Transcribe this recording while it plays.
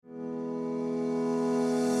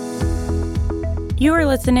You are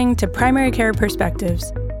listening to Primary Care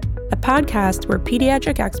Perspectives, a podcast where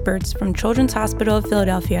pediatric experts from Children's Hospital of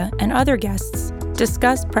Philadelphia and other guests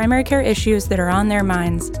discuss primary care issues that are on their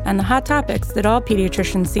minds and the hot topics that all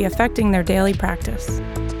pediatricians see affecting their daily practice.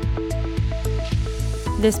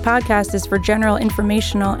 This podcast is for general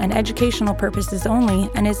informational and educational purposes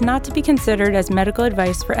only and is not to be considered as medical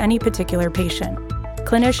advice for any particular patient.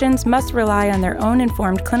 Clinicians must rely on their own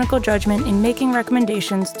informed clinical judgment in making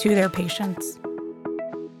recommendations to their patients.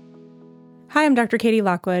 Hi, I'm Dr. Katie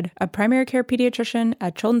Lockwood, a primary care pediatrician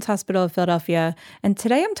at Children's Hospital of Philadelphia, and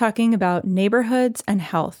today I'm talking about neighborhoods and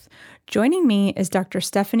health. Joining me is Dr.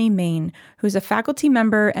 Stephanie Main, who's a faculty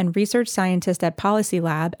member and research scientist at Policy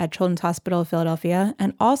Lab at Children's Hospital of Philadelphia,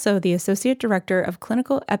 and also the Associate Director of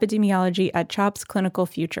Clinical Epidemiology at CHOPS Clinical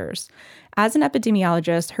Futures. As an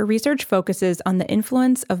epidemiologist, her research focuses on the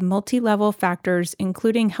influence of multi-level factors,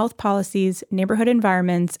 including health policies, neighborhood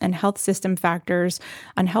environments, and health system factors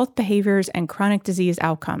on health behaviors and chronic disease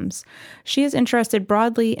outcomes. She is interested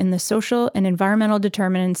broadly in the social and environmental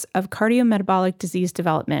determinants of cardiometabolic disease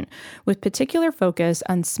development, with particular focus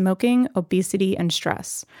on smoking, obesity, and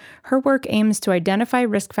stress. Her work aims to identify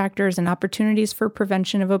risk factors and opportunities for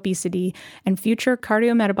prevention of obesity and future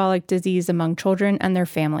cardiometabolic disease among children and their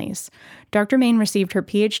families. Dr. Main received her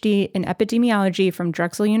PhD in epidemiology from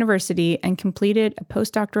Drexel University and completed a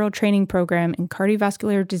postdoctoral training program in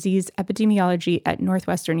cardiovascular disease epidemiology at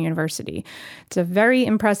Northwestern University. It's a very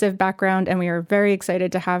impressive background, and we are very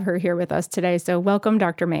excited to have her here with us today. So welcome,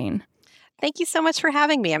 Dr. Main. Thank you so much for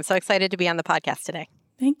having me. I'm so excited to be on the podcast today.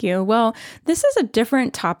 Thank you. Well, this is a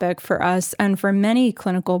different topic for us, and for many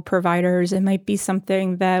clinical providers, it might be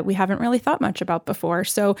something that we haven't really thought much about before.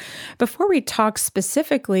 So before we talk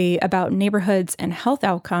specifically about neighborhoods and health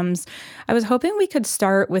outcomes, I was hoping we could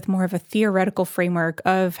start with more of a theoretical framework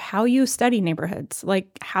of how you study neighborhoods.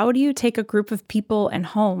 Like, how do you take a group of people and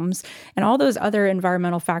homes and all those other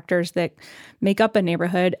environmental factors that make up a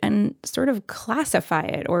neighborhood and sort of classify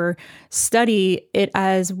it or study it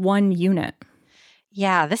as one unit?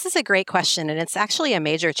 Yeah, this is a great question, and it's actually a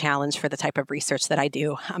major challenge for the type of research that I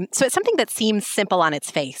do. So it's something that seems simple on its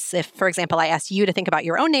face. If, for example, I asked you to think about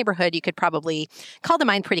your own neighborhood, you could probably call to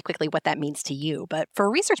mind pretty quickly what that means to you. But for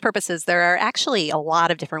research purposes, there are actually a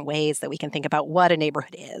lot of different ways that we can think about what a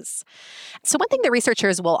neighborhood is. So one thing that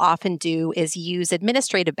researchers will often do is use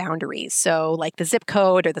administrative boundaries, so like the zip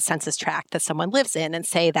code or the census tract that someone lives in, and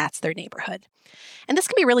say that's their neighborhood. And this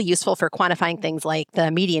can be really useful for quantifying things like the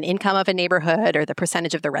median income of a neighborhood or the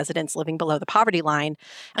percentage of the residents living below the poverty line.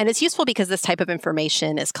 And it's useful because this type of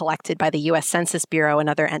information is collected by the U.S. Census Bureau and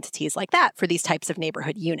other entities like that for these types of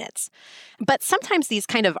neighborhood units. But sometimes these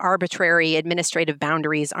kind of arbitrary administrative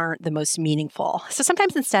boundaries aren't the most meaningful. So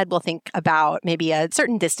sometimes instead we'll think about maybe a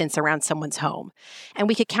certain distance around someone's home. And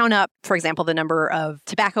we could count up, for example, the number of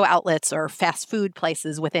tobacco outlets or fast food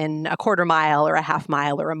places within a quarter mile or a half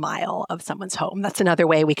mile or a mile of someone's home. That's another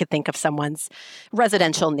way we could think of someone's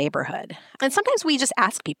residential neighborhood. And sometimes we just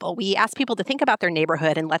ask people. We ask people to think about their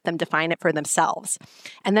neighborhood and let them define it for themselves.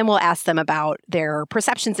 And then we'll ask them about their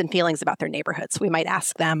perceptions and feelings about their neighborhood. So we might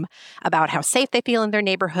ask them about how safe they feel in their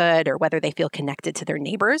neighborhood or whether they feel connected to their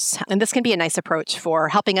neighbors. And this can be a nice approach for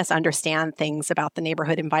helping us understand things about the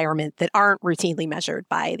neighborhood environment that aren't routinely measured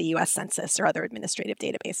by the U.S. Census or other administrative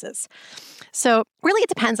databases. So really it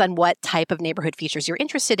depends on what type of neighborhood features you're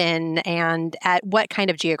interested in and at what kind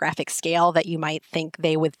of geographic scale that you might think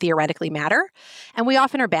they would theoretically matter. And we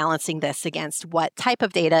often are balancing this against what type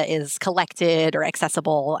of data is collected or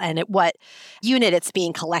accessible and at what unit it's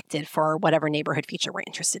being collected for whatever neighborhood feature we're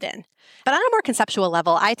interested in. But on a more conceptual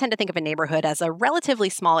level, I tend to think of a neighborhood as a relatively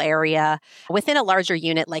small area within a larger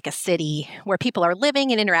unit like a city where people are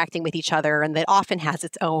living and interacting with each other and that often has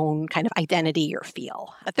its own kind of identity or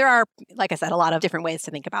feel. But there are, like I said, a lot of different ways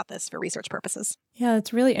to think about this for research purposes. Yeah,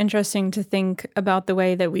 it's really interesting to think about the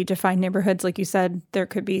way that we define neighborhoods. Like you said, there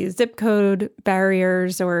could be zip code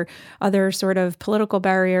barriers or other sort of political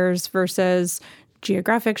barriers versus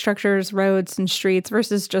geographic structures, roads and streets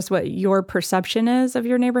versus just what your perception is of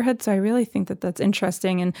your neighborhood. So I really think that that's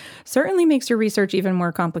interesting and certainly makes your research even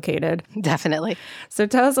more complicated. Definitely. So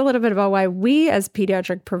tell us a little bit about why we as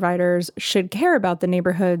pediatric providers should care about the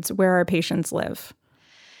neighborhoods where our patients live.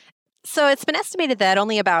 So it's been estimated that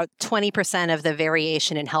only about 20% of the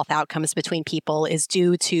variation in health outcomes between people is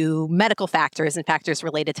due to medical factors and factors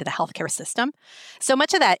related to the healthcare system. So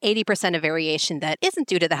much of that 80% of variation that isn't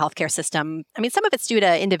due to the healthcare system, some of it's due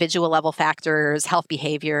to individual level factors, health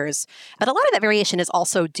behaviors, but a lot of that variation is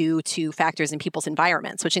also due to factors in people's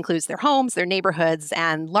environments, which includes their homes, their neighborhoods,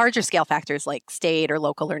 and larger scale factors like state or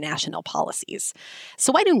local or national policies.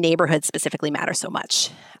 So why do neighborhoods specifically matter so much?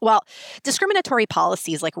 Well, discriminatory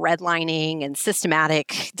policies like redlining and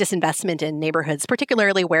systematic disinvestment in neighborhoods,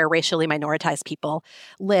 particularly where racially minoritized people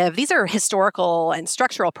live, these are historical and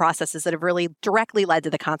structural processes that have really directly led to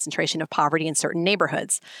the concentration of poverty in certain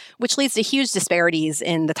neighborhoods, which leads to huge disparities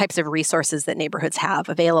in the types of resources that neighborhoods have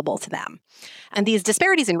available to them. And these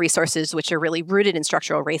disparities in resources, which are really rooted in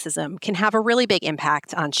structural racism, can have a really big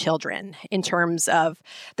impact on children in terms of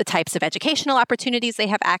the types of educational opportunities they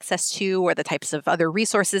have access to or the types of other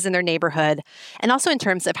resources in their neighborhood, and also in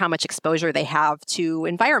terms of how much exposure they have to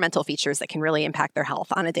environmental features that can really impact their health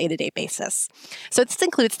on a day-to-day basis. So this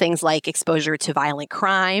includes things like exposure to violent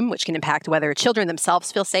crime, which can impact whether children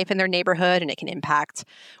themselves feel safe in their neighborhood, and it can impact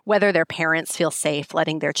whether their parents feel safe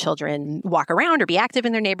letting their children walk around or be active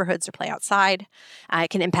in their neighborhoods or play outside. It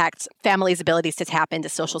can impact families' abilities to tap into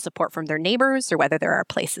social support from their neighbors or whether there are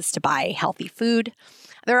places to buy healthy food.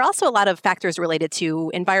 There are also a lot of factors related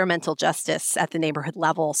to environmental justice at the neighborhood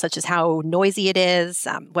level, such as how noisy it is,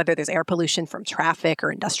 whether there's air pollution from traffic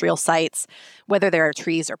or industrial sites, whether there are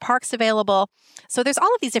trees or parks available. So there's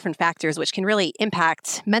all of these different factors which can really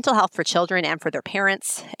impact mental health for children and for their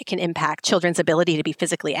parents. It can impact children's ability to be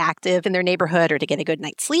physically active in their neighborhood or to get a good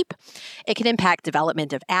night's sleep. It can impact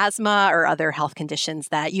development of asthma or other health conditions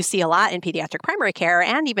that you see a lot in pediatric primary care,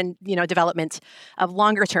 and even, development of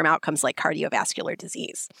longer-term outcomes like cardiovascular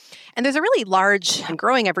disease. And there's a really large and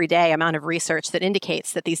growing every day amount of research that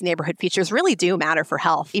indicates that these neighborhood features really do matter for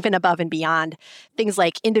health, even above and beyond things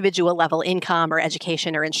like individual level income or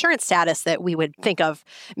education or insurance status that we would think of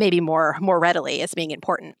maybe more readily as being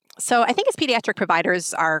important. So I think as pediatric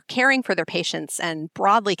providers are caring for their patients and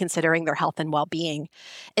broadly considering their health and well-being,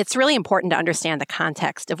 it's really important to understand the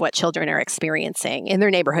context of what children are experiencing in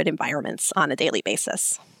their neighborhood environments on a daily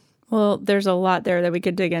basis. Well, there's a lot there that we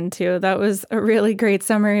could dig into. That was a really great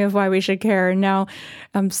summary of why we should care. Now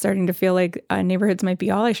I'm starting to feel like neighborhoods might be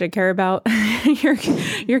all I should care about.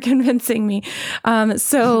 You're convincing me.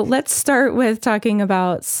 So let's start with talking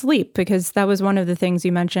about sleep, because that was one of the things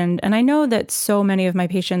you mentioned. And I know that so many of my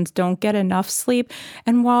patients don't get enough sleep.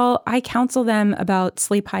 And while I counsel them about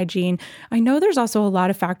sleep hygiene, I know there's also a lot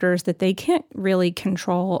of factors that they can't really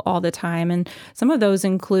control all the time. And some of those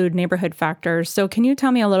include neighborhood factors. So can you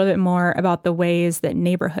tell me a little bit more about the ways that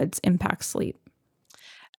neighborhoods impact sleep?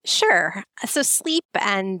 Sure. So sleep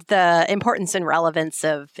and the importance and relevance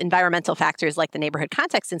of environmental factors like the neighborhood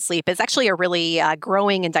context in sleep is actually a really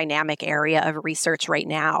growing and dynamic area of research right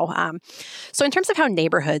now. So in terms of how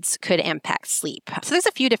neighborhoods could impact sleep, so there's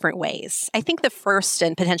a few different ways. I think the first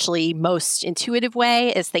and potentially most intuitive way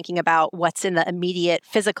is thinking about what's in the immediate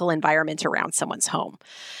physical environment around someone's home.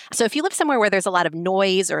 So if you live somewhere where there's a lot of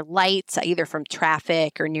noise or light, either from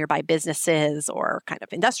traffic or nearby businesses or kind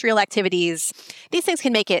of industrial activities, these things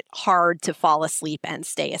can make it hard to fall asleep and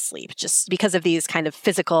stay asleep just because of these kind of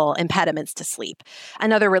physical impediments to sleep.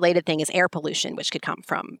 Another related thing is air pollution, which could come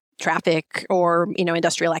from traffic or,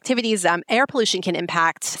 industrial activities. Air pollution can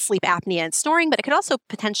impact sleep apnea and snoring, but it could also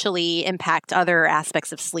potentially impact other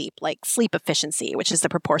aspects of sleep, like sleep efficiency, which is the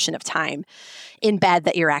proportion of time in bed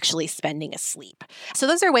that you're actually spending asleep. So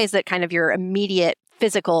those are ways that kind of your immediate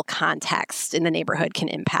physical context in the neighborhood can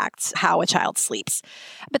impact how a child sleeps.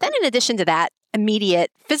 But then in addition to that immediate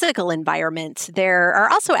physical environment, there are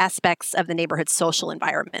also aspects of the neighborhood's social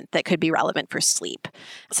environment that could be relevant for sleep.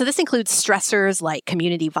 So this includes stressors like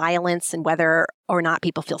community violence and whether or not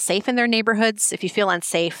people feel safe in their neighborhoods. If you feel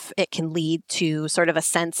unsafe, it can lead to sort of a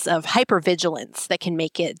sense of hypervigilance that can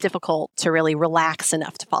make it difficult to really relax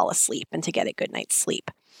enough to fall asleep and to get a good night's sleep.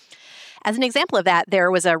 As an example of that,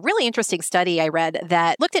 there was a really interesting study I read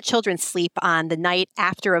that looked at children's sleep on the night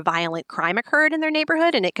after a violent crime occurred in their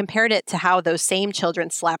neighborhood, and it compared it to how those same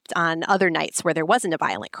children slept on other nights where there wasn't a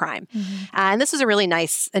violent crime. Mm-hmm. And this was a really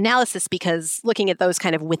nice analysis because looking at those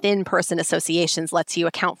kind of within-person associations lets you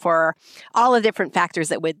account for all the different factors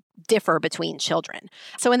that would differ between children.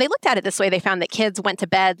 So when they looked at it this way, they found that kids went to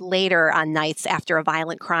bed later on nights after a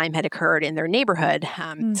violent crime had occurred in their neighborhood,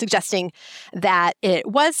 suggesting that it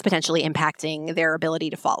was potentially impacting their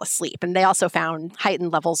ability to fall asleep. And they also found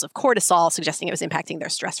heightened levels of cortisol, suggesting it was impacting their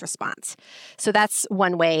stress response. So that's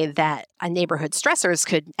one way that a neighborhood stressors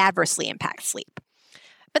could adversely impact sleep.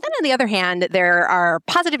 But then on the other hand, there are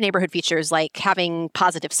positive neighborhood features like having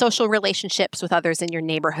positive social relationships with others in your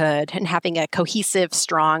neighborhood and having a cohesive,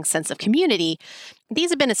 strong sense of community.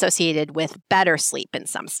 These have been associated with better sleep in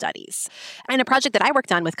some studies. In a project that I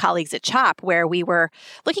worked on with colleagues at CHOP, where we were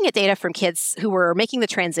looking at data from kids who were making the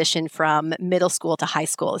transition from middle school to high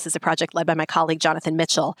school. This is a project led by my colleague, Jonathan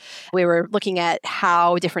Mitchell. We were looking at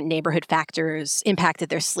how different neighborhood factors impacted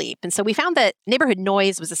their sleep. And so we found that neighborhood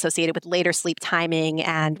noise was associated with later sleep timing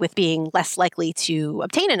and with being less likely to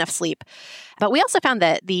obtain enough sleep. But we also found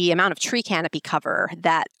that the amount of tree canopy cover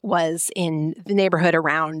that was in the neighborhood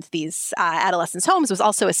around these adolescents' homes was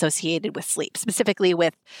also associated with sleep, specifically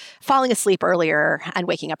with falling asleep earlier and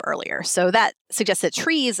waking up earlier. So that suggests that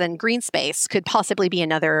trees and green space could possibly be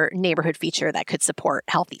another neighborhood feature that could support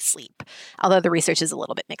healthy sleep, although the research is a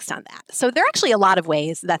little bit mixed on that. So there are actually a lot of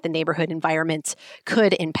ways that the neighborhood environment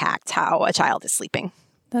could impact how a child is sleeping.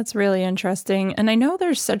 That's really interesting. And I know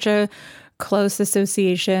there's such a close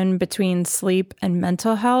association between sleep and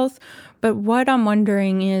mental health, but what I'm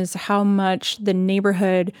wondering is how much the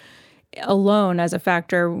neighborhood alone as a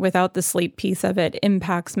factor without the sleep piece of it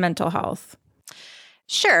impacts mental health.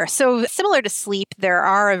 Sure. So similar to sleep, there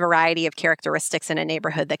are a variety of characteristics in a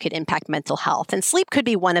neighborhood that could impact mental health. And sleep could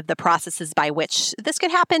be one of the processes by which this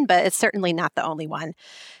could happen, but it's certainly not the only one.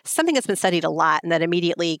 Something that's been studied a lot and that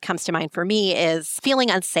immediately comes to mind for me is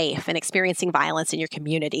feeling unsafe and experiencing violence in your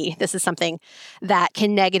community. This is something that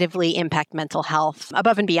can negatively impact mental health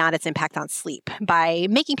above and beyond its impact on sleep by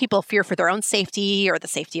making people fear for their own safety or the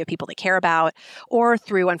safety of people they care about, or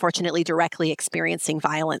through, unfortunately, directly experiencing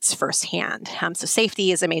violence firsthand. So safety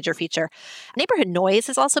is a major feature. Neighborhood noise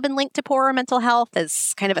has also been linked to poorer mental health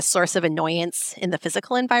as kind of a source of annoyance in the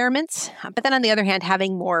physical environment. But then on the other hand,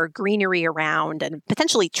 having more greenery around and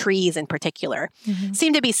potentially trees in particular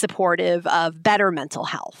seem to be supportive of better mental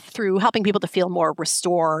health through helping people to feel more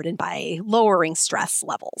restored and by lowering stress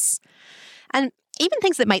levels. And even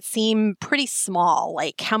things that might seem pretty small,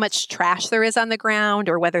 like how much trash there is on the ground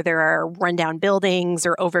or whether there are rundown buildings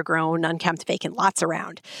or overgrown, unkempt vacant lots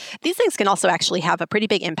around. These things can also actually have a pretty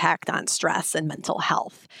big impact on stress and mental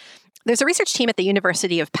health. There's a research team at the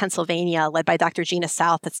University of Pennsylvania led by Dr. Gina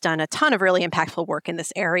South that's done a ton of really impactful work in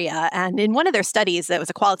this area. And in one of their studies, that was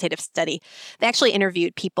a qualitative study, they actually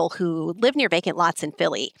interviewed people who live near vacant lots in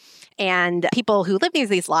Philly. And people who live near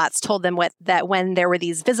these lots told them that when there were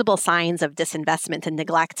these visible signs of disinvestment and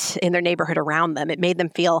neglect in their neighborhood around them, it made them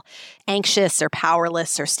feel anxious or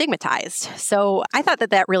powerless or stigmatized. So I thought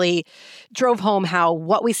that really drove home how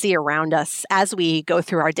what we see around us as we go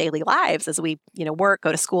through our daily lives, as we work,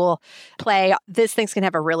 go to school, play, these things can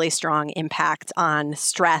have a really strong impact on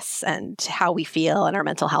stress and how we feel and our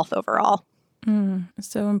mental health overall.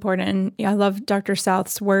 So important. And I love Dr.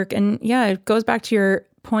 South's work. And it goes back to your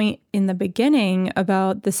point in the beginning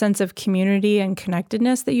about the sense of community and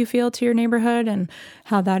connectedness that you feel to your neighborhood and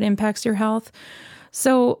how that impacts your health.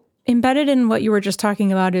 So embedded in what you were just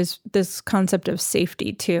talking about is this concept of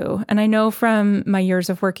safety too. And I know from my years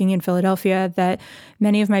of working in Philadelphia that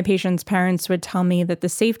many of my patients' parents would tell me that the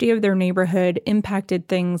safety of their neighborhood impacted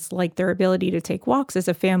things like their ability to take walks as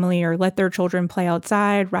a family or let their children play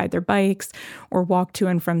outside, ride their bikes, or walk to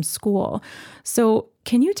and from school. So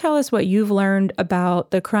can you tell us what you've learned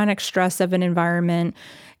about the chronic stress of an environment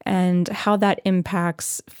and how that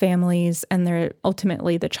impacts families and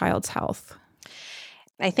ultimately the child's health?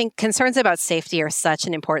 I think concerns about safety are such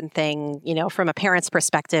an important thing, from a parent's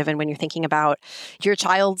perspective and when you're thinking about your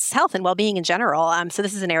child's health and well-being in general. So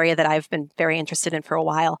this is an area that I've been very interested in for a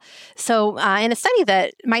while. So in a study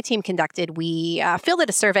that my team conducted, we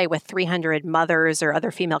fielded a survey with 300 mothers or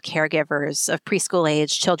other female caregivers of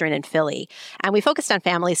preschool-age children in Philly. And we focused on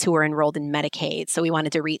families who were enrolled in Medicaid. So we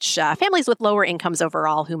wanted to reach families with lower incomes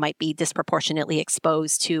overall who might be disproportionately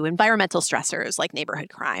exposed to environmental stressors like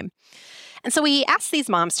neighborhood crime. And so we asked these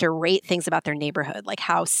moms to rate things about their neighborhood, like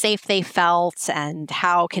how safe they felt and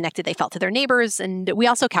how connected they felt to their neighbors. And we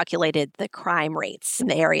also calculated the crime rates in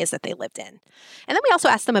the areas that they lived in. And then we also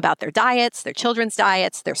asked them about their diets, their children's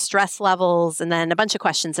diets, their stress levels, and then a bunch of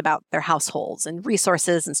questions about their households and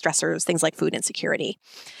resources and stressors, things like food insecurity.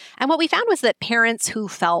 And what we found was that parents who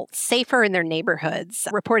felt safer in their neighborhoods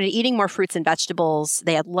reported eating more fruits and vegetables,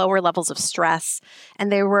 they had lower levels of stress,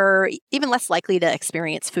 and they were even less likely to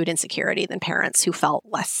experience food insecurity than parents who felt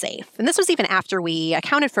less safe. And this was even after we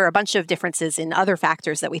accounted for a bunch of differences in other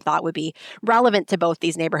factors that we thought would be relevant to both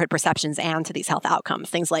these neighborhood perceptions and to these health outcomes.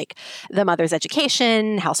 Things like the mother's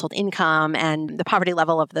education, household income, and the poverty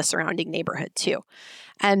level of the surrounding neighborhood too.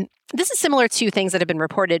 And this is similar to things that have been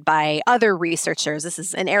reported by other researchers. This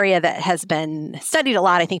is an area that has been studied a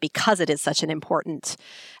lot, I think, because it is such an important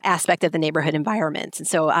aspect of the neighborhood environment. And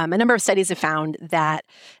so a number of studies have found that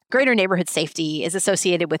greater neighborhood safety is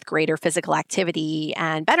associated with greater physical activity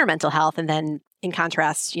and better mental health. And then in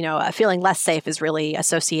contrast, feeling less safe is really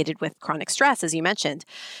associated with chronic stress, as you mentioned.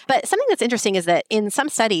 But something that's interesting is that in some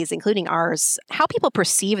studies, including ours, how people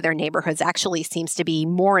perceive their neighborhoods actually seems to be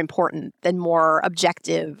more important than more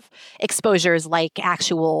objective exposures like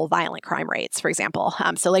actual violent crime rates, for example.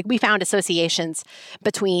 So we found associations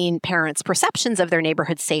between parents' perceptions of their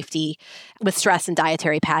neighborhood safety with stress and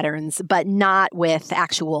dietary patterns, but not with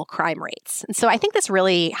actual crime rates. And so I think this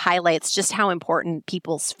really highlights just how important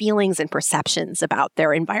people's feelings and perceptions about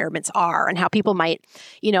their environments are and how people might,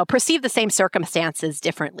 perceive the same circumstances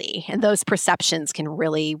differently. And those perceptions can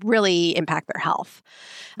really, really impact their health.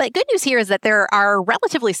 But good news here is that there are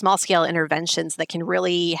relatively small-scale interventions that can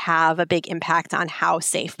really have a big impact on how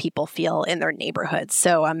safe people feel in their neighborhoods.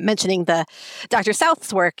 So I'm mentioning the Dr.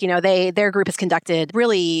 South's work. Their group has conducted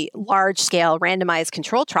really large-scale randomized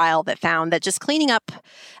control trial that found that just cleaning up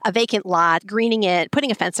a vacant lot, greening it,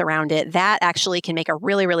 putting a fence around it, that actually can make a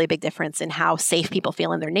really, really big difference in how safe people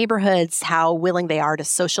feel in their neighborhoods, how willing they are to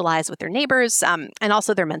socialize with their neighbors, and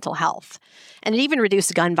also their mental health. And it even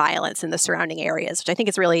reduced gun violence in the surrounding areas, which I think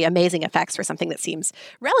is really amazing effects for something that seems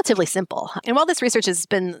relatively simple. And while this research has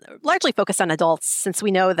been largely focused on adults, since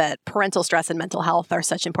we know that parental stress and mental health are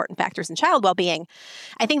such important factors in child well-being,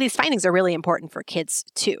 I think these findings are really important for kids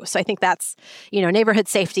too. So I think that's, neighborhood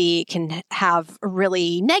safety can have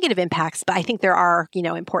really negative impacts, but I think there are,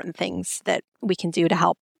 important things that we can do to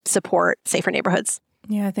help support safer neighborhoods.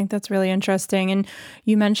 Yeah, I think that's really interesting. And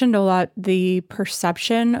you mentioned a lot the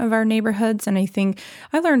perception of our neighborhoods. And I think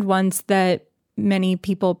I learned once that many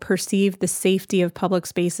people perceive the safety of public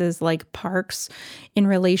spaces like parks in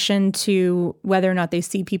relation to whether or not they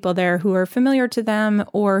see people there who are familiar to them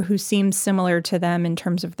or who seem similar to them in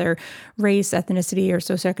terms of their race, ethnicity, or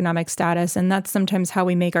socioeconomic status. And that's sometimes how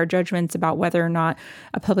we make our judgments about whether or not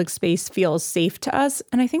a public space feels safe to us.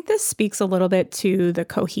 And I think this speaks a little bit to the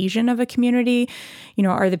cohesion of a community.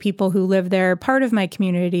 Are the people who live there part of my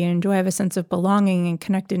community, and do I have a sense of belonging and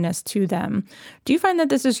connectedness to them? Do you find that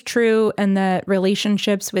this is true and that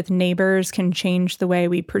relationships with neighbors can change the way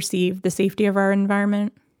we perceive the safety of our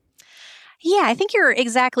environment? Yeah, I think you're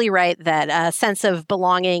exactly right that a sense of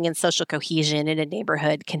belonging and social cohesion in a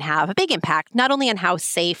neighborhood can have a big impact, not only on how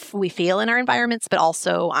safe we feel in our environments, but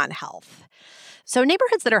also on health. So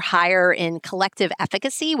neighborhoods that are higher in collective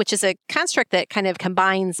efficacy, which is a construct that kind of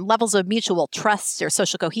combines levels of mutual trust or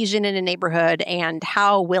social cohesion in a neighborhood and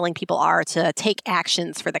how willing people are to take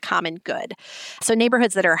actions for the common good. So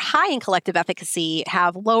neighborhoods that are high in collective efficacy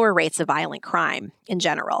have lower rates of violent crime in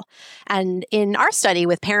general. And in our study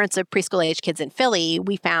with parents of preschool-age kids in Philly,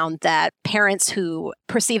 we found that parents who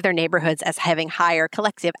perceive their neighborhoods as having higher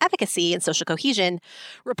collective efficacy and social cohesion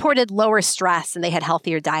reported lower stress, and they had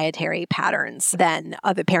healthier dietary patterns than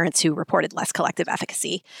other parents who reported less collective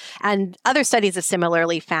efficacy. And other studies have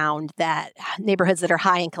similarly found that neighborhoods that are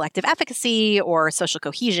high in collective efficacy or social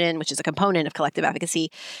cohesion, which is a component of collective efficacy,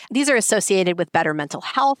 these are associated with better mental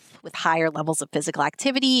health, with higher levels of physical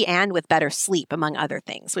activity, and with better sleep, among other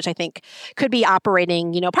things, which I think could be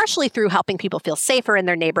operating, partially through helping people feel safer in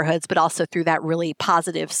their neighborhoods, but also through that really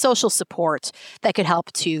positive social support that could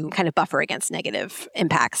help to kind of buffer against negative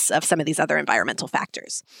impacts of some of these other environmental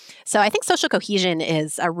factors. So I think social cohesion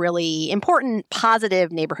is a really important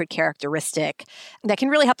positive neighborhood characteristic that can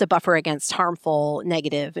really help to buffer against harmful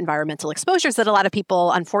negative environmental exposures that a lot of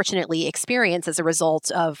people unfortunately experience as a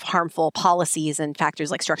result of harmful policies and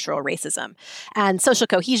factors like structural racism. And social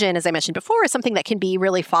cohesion, as I mentioned before, is something that can be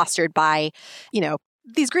really fostered by,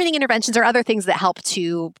 these greening interventions or other things that help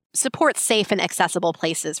to support safe and accessible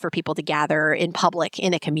places for people to gather in public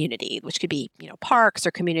in a community, which could be, parks or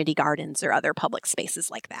community gardens or other public spaces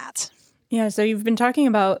like that. Yeah, so you've been talking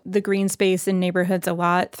about the green space in neighborhoods a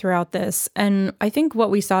lot throughout this. And I think what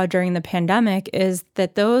we saw during the pandemic is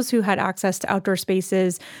that those who had access to outdoor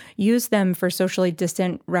spaces used them for socially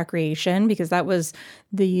distant recreation because that was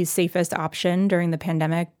the safest option during the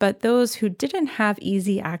pandemic. But those who didn't have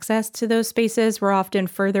easy access to those spaces were often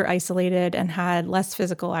further isolated and had less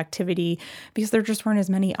physical activity because there just weren't as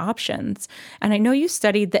many options. And I know you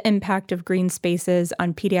studied the impact of green spaces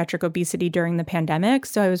on pediatric obesity during the pandemic.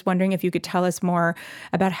 So I was wondering if you could tell us more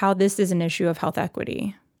about how this is an issue of health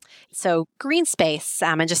equity. So green space,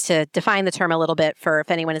 and just to define the term a little bit for if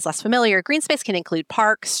anyone is less familiar, green space can include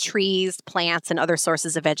parks, trees, plants, and other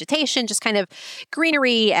sources of vegetation, just kind of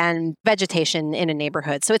greenery and vegetation in a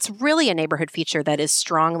neighborhood. So it's really a neighborhood feature that is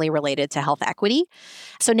strongly related to health equity.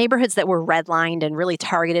 So neighborhoods that were redlined and really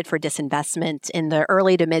targeted for disinvestment in the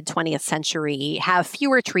early to mid 20th century have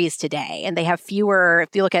fewer trees today, and they have fewer,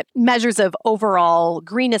 if you look at measures of overall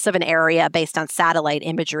greenness of an area based on satellite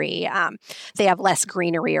imagery, they have less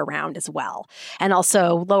greenery around as well. And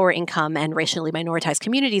also lower income and racially minoritized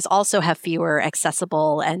communities also have fewer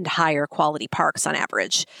accessible and higher quality parks on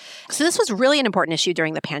average. So this was really an important issue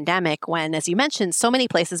during the pandemic when, as you mentioned, so many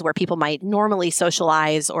places where people might normally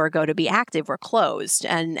socialize or go to be active were closed,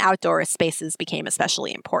 and outdoor spaces became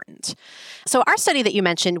especially important. So our study that you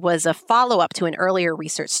mentioned was a follow-up to an earlier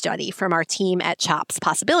research study from our team at CHOP's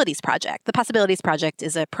Possibilities Project. The Possibilities Project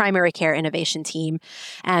is a primary care innovation team,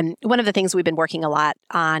 and one of the things we've been working a lot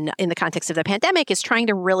on in the context of the pandemic is trying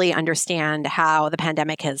to really understand how the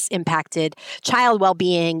pandemic has impacted child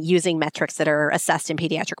well-being using metrics that are assessed in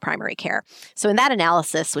pediatric primary care. So in that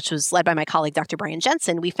analysis, which was led by my colleague, Dr. Brian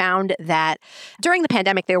Jensen, we found that during the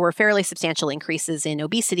pandemic, there were fairly substantial increases in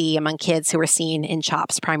obesity among kids who were seen in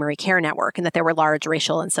CHOP's primary care network, and that there were large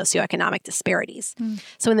racial and socioeconomic disparities.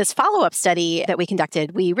 So in this follow-up study that we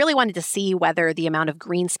conducted, we really wanted to see whether the amount of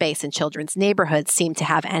green space in children's neighborhoods seemed to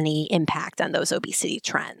have any impact on those obesity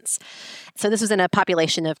trends. So this was in a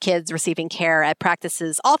population of kids receiving care at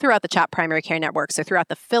practices all throughout the CHOP primary care network, so throughout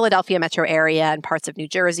the Philadelphia metro area and parts of New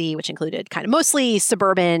Jersey, which included kind of mostly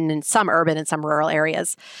suburban and some urban and some rural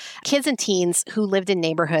areas. Kids and teens who lived in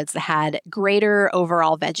neighborhoods that had greater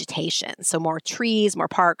overall vegetation, so more trees, more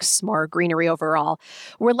parks, more greenery overall,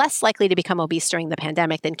 were less likely to become obese during the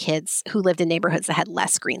pandemic than kids who lived in neighborhoods that had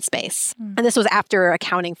less green space. And this was after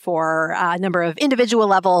accounting for a number of individual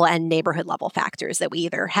level and neighborhood level factors that we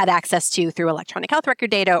either had access to through electronic health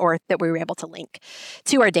record data or that we were able to link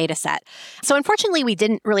to our data set. So unfortunately, we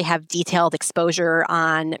didn't really have detailed exposure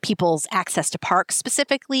on people's access to parks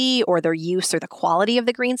specifically or their use or the quality of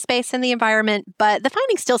the green space in the environment. But the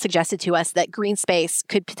findings still suggested to us that green space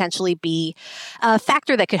could potentially be a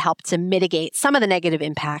factor that could help to mitigate some of the negative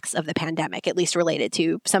impacts of the pandemic, at least related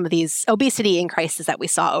to some of these obesity increases that we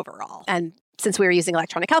saw overall. And since we were using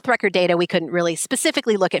electronic health record data, we couldn't really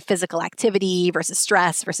specifically look at physical activity versus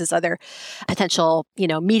stress versus other potential,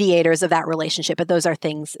 mediators of that relationship. But those are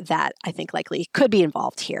things that I think likely could be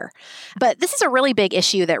involved here. But this is a really big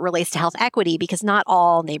issue that relates to health equity because not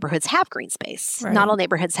all neighborhoods have green space. Right. Not all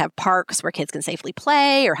neighborhoods have parks where kids can safely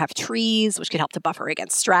play or have trees, which could help to buffer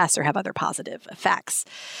against stress or have other positive effects.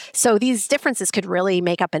 So these differences could really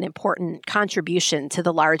make up an important contribution to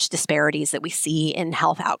the large disparities that we see in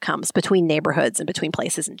health outcomes between neighborhoods and between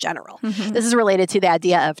places in general. Mm-hmm. This is related to the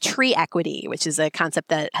idea of tree equity, which is a concept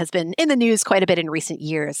that has been in the news quite a bit in recent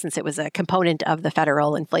years since it was a component of the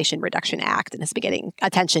Federal Inflation Reduction Act and has been getting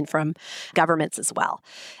attention from governments as well.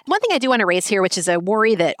 One thing I do want to raise here, which is a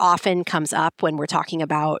worry that often comes up when we're talking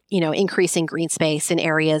about, increasing green space in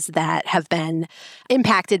areas that have been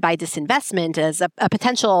impacted by disinvestment as a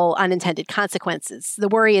potential unintended consequences. The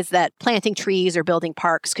worry is that planting trees or building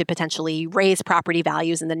parks could potentially raise property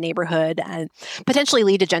values in the neighborhood and potentially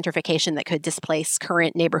lead to gentrification that could displace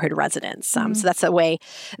current neighborhood residents. So that's a way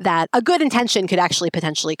that a good intention could actually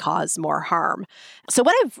potentially cause more harm. So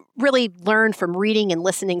what I've really learned from reading and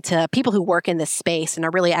listening to people who work in this space and are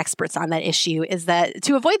really experts on that issue is that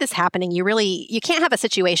to avoid this happening, you can't have a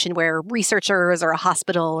situation where researchers or a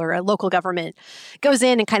hospital or a local government goes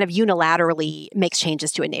in and kind of unilaterally makes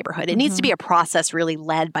changes to a neighborhood. It needs to be a process really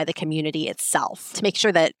led by the community itself to make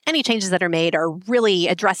sure that any changes that are made are really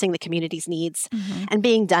addressing the community's needs and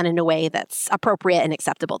being done in a way that's appropriate and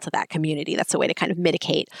acceptable to that community. That's a way to kind of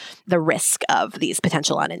mitigate the risk of these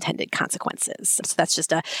potential unintended consequences. So that's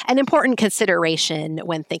just an important consideration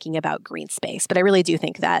when thinking about green space. But I really do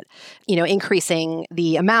think that, increasing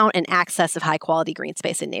the amount and access of high quality green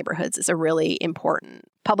space in neighborhoods is a really important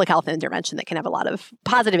public health intervention that can have a lot of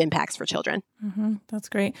positive impacts for children. That's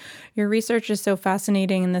great. Your research is so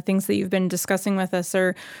fascinating, and the things that you've been discussing with us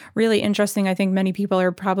are really interesting. I think many people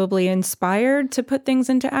are probably inspired to put things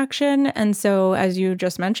into action. And so, as you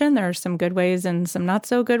just mentioned, there are some good ways and some not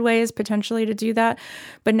so good ways potentially to do that.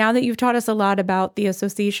 But now that you've taught us a lot about the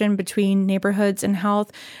association between neighborhoods and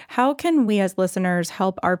health, how can we as listeners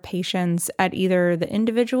help our patients at either the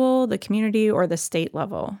individual, the community, or the state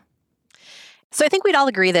level? So I think we'd all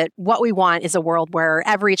agree that what we want is a world where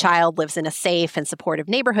every child lives in a safe and supportive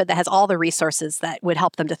neighborhood that has all the resources that would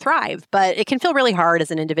help them to thrive. But it can feel really hard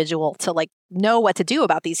as an individual to know what to do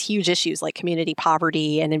about these huge issues like community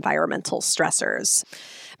poverty and environmental stressors.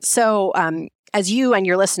 So as you and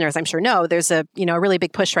your listeners, I'm sure know, there's a really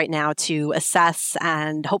big push right now to assess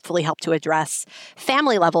and hopefully help to address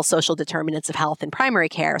family-level social determinants of health in primary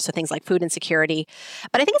care, so things like food insecurity.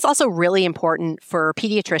 But I think it's also really important for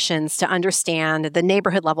pediatricians to understand the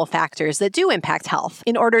neighborhood-level factors that do impact health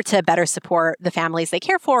in order to better support the families they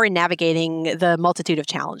care for in navigating the multitude of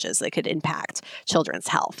challenges that could impact children's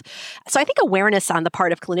health. So I think awareness on the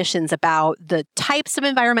part of clinicians about the types of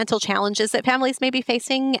environmental challenges that families may be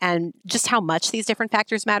facing and just how much these different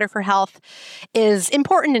factors matter for health is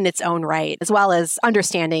important in its own right, as well as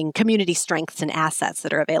understanding community strengths and assets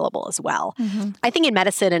that are available as well. I think in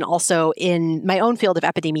medicine and also in my own field of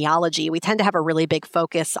epidemiology, we tend to have a really big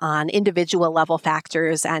focus on individual level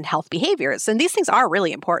factors and health behaviors. And these things are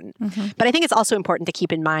really important. But I think it's also important to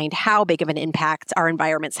keep in mind how big of an impact our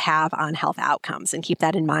environments have on health outcomes and keep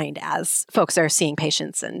that in mind as folks are seeing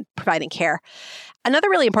patients and providing care.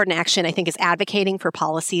 Another really important action, I think, is advocating for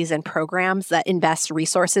policies and programs that invest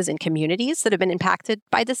resources in communities that have been impacted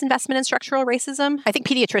by disinvestment and structural racism. I think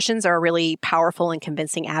pediatricians are really powerful and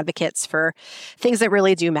convincing advocates for things that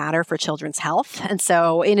really do matter for children's health. And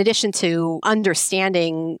so in addition to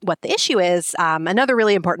understanding what the issue is, another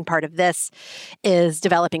really important part of this is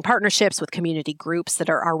developing partnerships with community groups that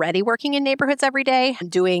are already working in neighborhoods every day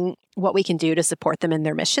and doing what we can do to support them in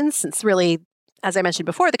their missions, since really, as I mentioned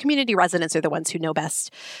before, the community residents are the ones who know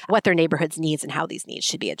best what their neighborhood's needs and how these needs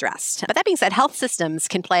should be addressed. But that being said, health systems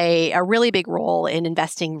can play a really big role in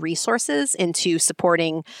investing resources into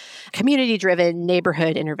supporting community-driven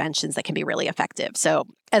neighborhood interventions that can be really effective. So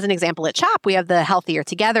as an example, at CHOP, we have the Healthier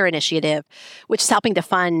Together initiative, which is helping to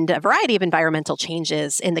fund a variety of environmental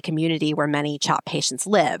changes in the community where many CHOP patients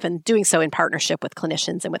live, and doing so in partnership with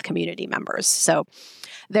clinicians and with community members. So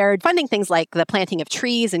they're funding things like the planting of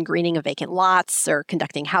trees and greening of vacant lots, or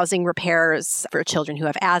conducting housing repairs for children who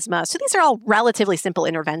have asthma. So these are all relatively simple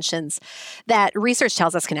interventions that research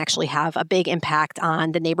tells us can actually have a big impact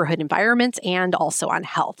on the neighborhood environment and also on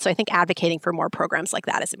health. So I think advocating for more programs like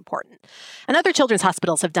that is important. And other children's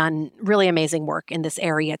hospitals have done really amazing work in this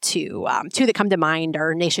area too. Two that come to mind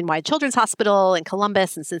are Nationwide Children's Hospital in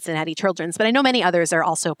Columbus and Cincinnati Children's, but I know many others are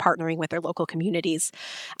also partnering with their local communities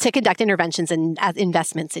to conduct interventions and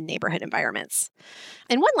investments in neighborhood environments.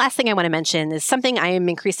 And one last thing I want to mention is something I am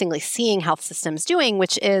increasingly seeing health systems doing,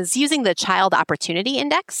 which is using the Child Opportunity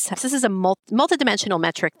Index. This is a multidimensional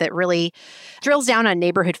metric that really drills down on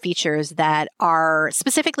neighborhood features that are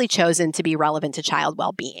specifically chosen to be relevant to child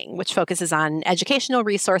well-being, which focuses on educational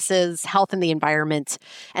resources, health in the environment,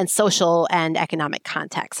 and social and economic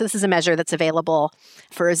context. So this is a measure that's available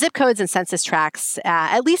for zip codes and census tracts,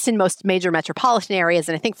 at least in most major metropolitan areas,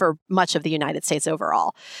 and I think for much of the United States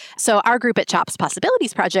overall. So our group at CHOP's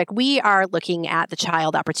Possibilities Project, we are looking at the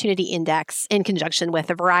Child Opportunity Index in conjunction with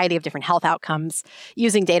a variety of different health outcomes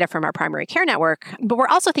using data from our primary care network. But we're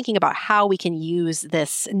also thinking about how we can use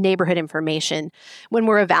this neighborhood information when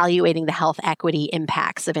we're evaluating the health equity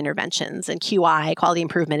impacts of interventions and QI, quality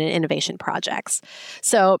improvement, and innovation projects.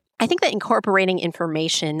 So I think that incorporating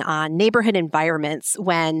information on neighborhood environments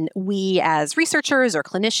when we as researchers or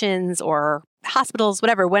clinicians or hospitals,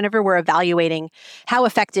 whenever we're evaluating how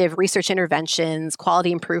effective research interventions,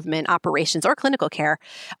 quality improvement, operations, or clinical care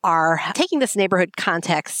are taking this neighborhood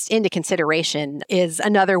context into consideration is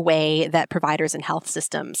another way that providers and health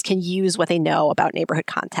systems can use what they know about neighborhood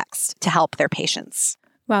context to help their patients.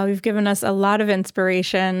 Wow, you've given us a lot of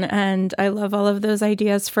inspiration, and I love all of those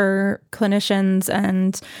ideas for clinicians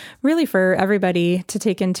and really for everybody to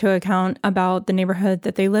take into account about the neighborhood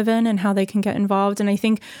that they live in and how they can get involved. And I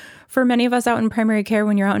think for many of us out in primary care,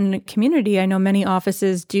 when you're out in the community, I know many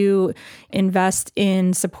offices do invest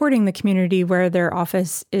in supporting the community where their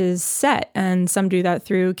office is set. And some do that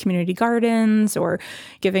through community gardens or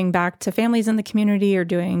giving back to families in the community or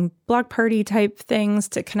doing block party type things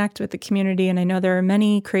to connect with the community. And I know there are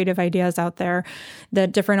many creative ideas out there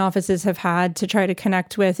that different offices have had to try to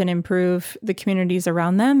connect with and improve the communities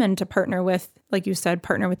around them and to partner with, like you said,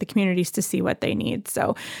 partner with the communities to see what they need.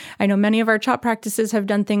 So I know many of our CHOP practices have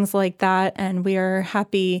done things like that, and we are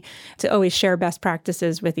happy to always share best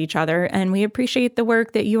practices with each other. And we appreciate the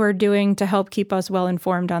work that you are doing to help keep us well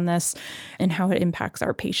informed on this and how it impacts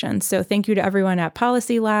our patients. So thank you to everyone at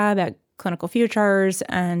Policy Lab, at Clinical Futures,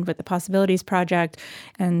 and with the Possibilities Project,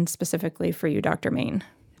 and specifically for you, Dr. Main.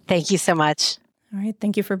 Thank you so much. All right.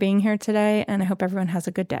 Thank you for being here today, and I hope everyone has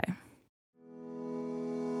a good day.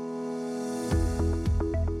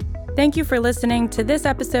 Thank you for listening to this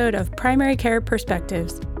episode of Primary Care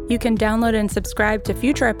Perspectives. You can download and subscribe to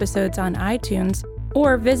future episodes on iTunes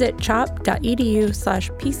or visit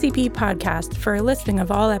chop.edu/PCP podcast for a listing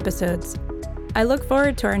of all episodes. I look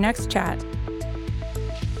forward to our next chat.